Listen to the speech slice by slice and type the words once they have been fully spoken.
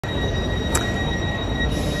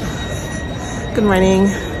Good morning.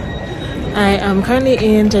 I am currently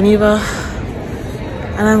in Geneva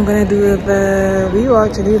and I'm gonna do the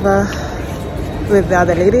WeWalk Geneva with the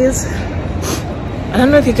other ladies. I don't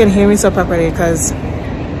know if you can hear me so properly because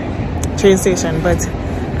train station, but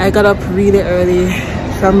I got up really early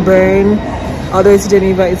from Bern all the way to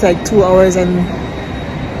Geneva. It's like 2 hours and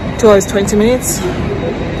 2 hours 20 minutes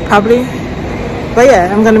probably. But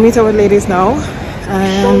yeah, I'm gonna meet up with ladies now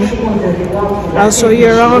and I'll show you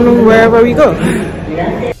around wherever we go.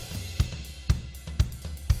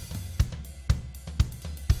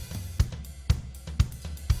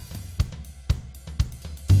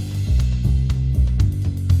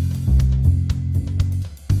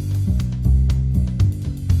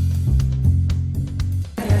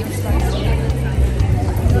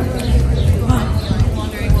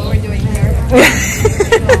 Wondering what we're doing here.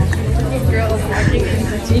 Girls walking in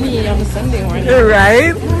Virginia on a Sunday morning.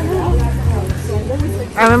 Right?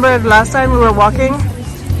 I remember the last time we were walking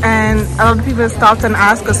and a lot of people stopped and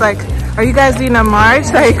asked us like, are you guys doing a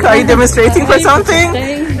march? Like, are you demonstrating for something?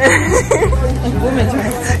 Like women's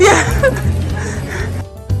rights. Yeah.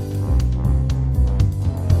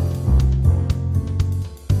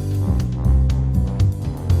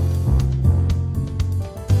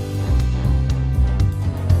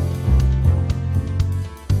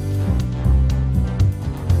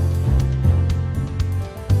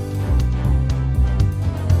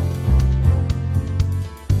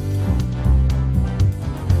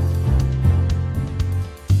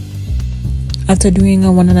 After doing a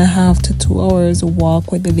 1.5 to 2 hours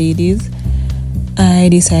walk with the ladies, I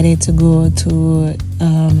decided to go to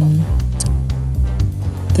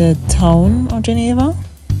the town of Geneva,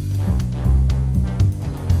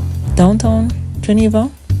 downtown Geneva.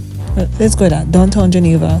 Let's go to downtown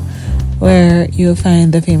Geneva, where you'll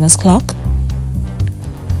find the famous clock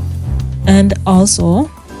and also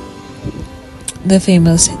the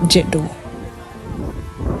famous jet d'eau.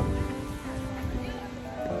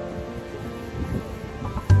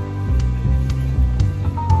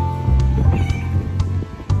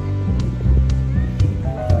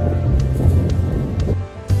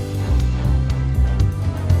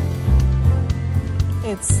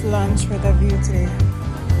 It's lunch with a view today.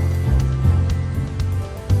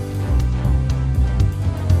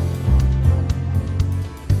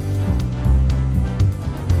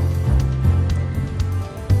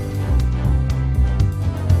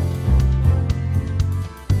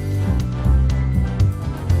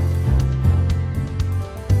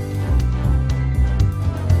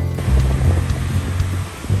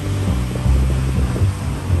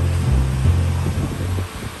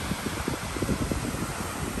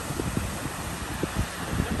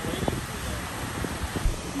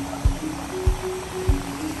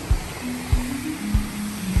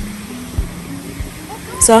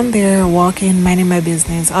 So I'm there walking, minding my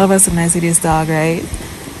business. All of a sudden I see this dog, right?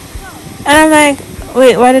 And I'm like,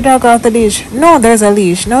 wait, why the dog off the leash? No, there's a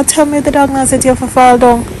leash. Now tell me the dog not set you for fall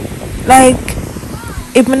down. Like,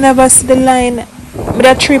 if I never see the line, with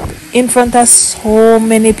a trip in front of so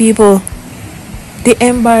many people, the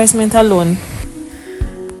embarrassment alone.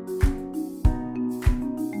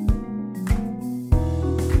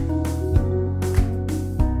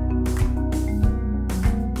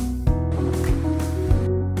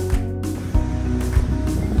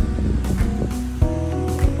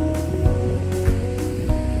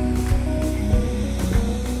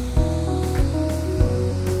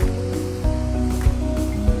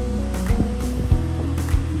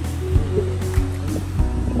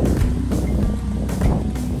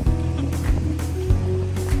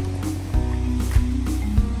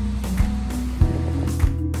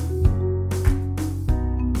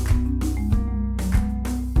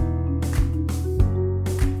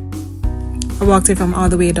 I walked it from all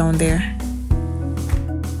the way down there.